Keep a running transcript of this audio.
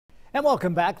And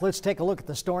welcome back. Let's take a look at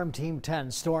the Storm Team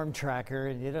 10 storm tracker.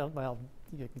 And you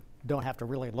don't have to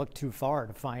really look too far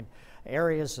to find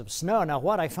areas of snow. Now,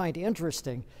 what I find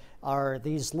interesting are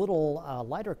these little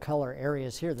lighter color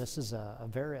areas here. This is a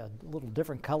little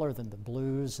different color than the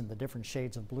blues and the different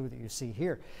shades of blue that you see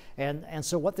here. And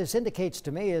so what this indicates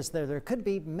to me is that there could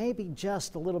be maybe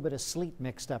just a little bit of sleet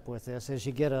mixed up with this as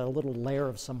you get a little layer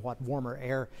of somewhat warmer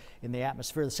air in the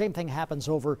atmosphere. The same thing happens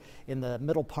over in the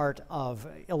middle part of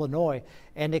Illinois,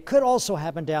 and it could also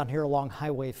happen down here along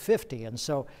Highway 50. And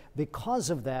so because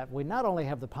of that, we not only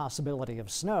have the possibility of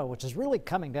snow, which is really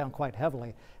coming down quite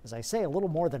heavily, as I say, a little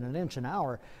more than an inch an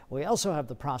hour, we also have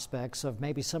the prospects of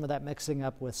maybe some of that mixing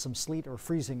up with some sleet or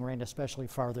freezing rain, especially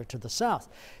farther to the south.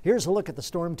 Here's a look at the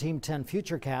Storm Team 10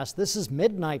 futurecast. This is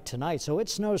midnight tonight, so it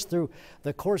snows through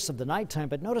the course of the nighttime,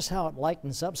 but notice how it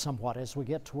lightens up somewhat as we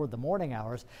get toward the morning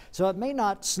hours. So it may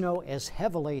not snow as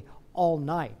heavily all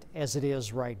night as it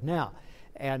is right now.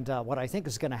 And what I think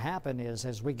is going to happen is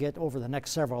as we get over the next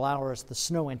several hours, the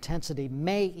snow intensity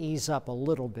may ease up a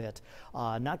little bit.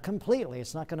 Not completely.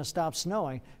 It's not going to stop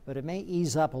snowing, but it may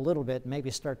ease up a little bit, maybe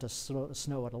start to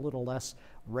snow at a little less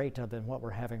rate than what we're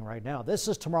having right now. This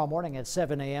is tomorrow morning at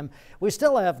 7 a.m. We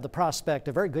still have the prospect,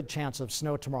 a very good chance of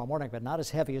snow tomorrow morning, but not as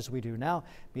heavy as we do now.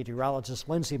 Meteorologist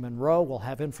Lindsay Monroe will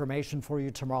have information for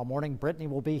you tomorrow morning. Brittany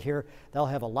will be here. They'll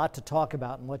have a lot to talk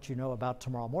about and let you know about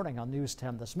tomorrow morning on News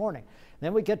 10 this morning.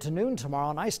 Then we get to noon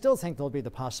tomorrow, and I still think there'll be the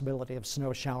possibility of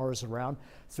snow showers around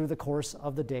through the course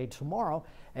of the day tomorrow.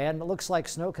 And it looks like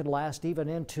snow could last even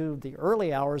into the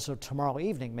early hours of tomorrow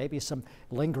evening, maybe some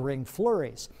lingering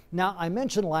flurries. Now, I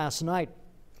mentioned last night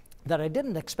that I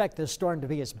didn't expect this storm to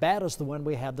be as bad as the one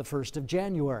we had the 1st of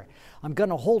January. I'm going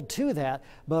to hold to that,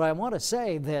 but I want to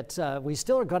say that we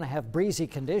still are going to have breezy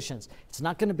conditions. It's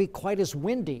not going to be quite as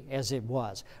windy as it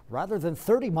was. Rather than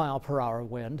 30-mile-per-hour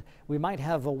wind, we might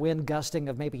have a wind gusting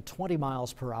of maybe 20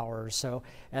 miles per hour or so.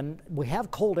 And we have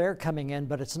cold air coming in,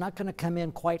 but it's not going to come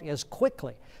in quite as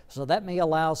quickly. So that may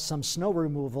allow some snow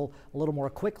removal a little more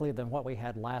quickly than what we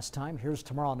had last time. Here's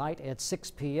tomorrow night at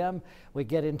 6 p.m. We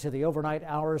get into the overnight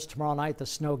hours. Tomorrow night, the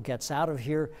snow gets out of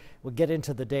here. We'll get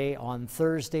into the day on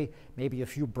Thursday, maybe a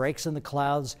few breaks in the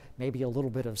clouds, maybe a little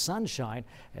bit of sunshine,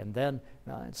 and then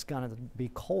it's going to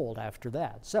be cold after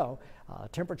that. So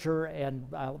temperature and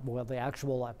the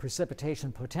actual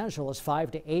precipitation potential is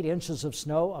 5 to 8 inches of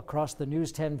snow across the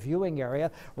News 10 viewing area.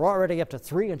 We're already up to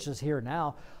 3 inches here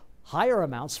now. Higher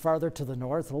amounts farther to the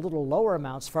north, a little lower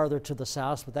amounts farther to the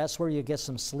south, but that's where you get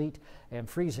some sleet and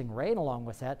freezing rain along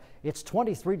with that. It's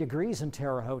 23 degrees in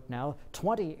Terre Haute now,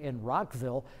 20 in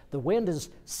Rockville. The wind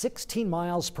is 16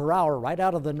 miles per hour right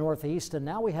out of the northeast, and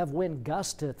now we have wind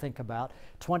gusts to think about.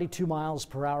 22 miles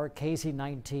per hour, Casey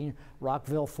 19,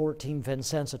 Rockville 14,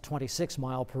 Vincennes a 26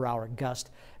 mile per hour gust.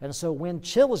 And so wind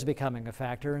chill is becoming a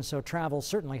factor, and so travel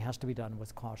certainly has to be done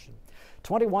with caution.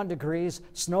 21 degrees,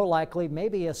 snow likely,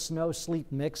 maybe a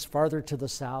snow-sleet mix farther to the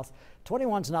south.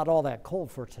 21's not all that cold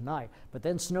for tonight, but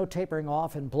then snow tapering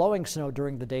off and blowing snow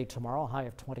during the day tomorrow, high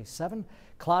of 27.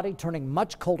 Cloudy, turning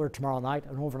much colder tomorrow night,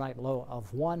 an overnight low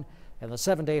of 1. In the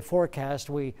 7-day forecast,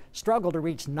 we struggle to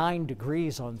reach 9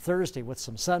 degrees on Thursday with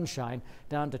some sunshine,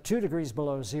 down to 2 degrees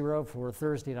below zero for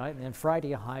Thursday night, and then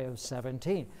Friday a high of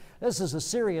 17. This is a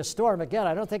serious storm. Again,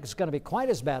 I don't think it's going to be quite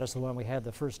as bad as the one we had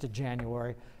the 1st of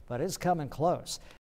January, but it's coming close.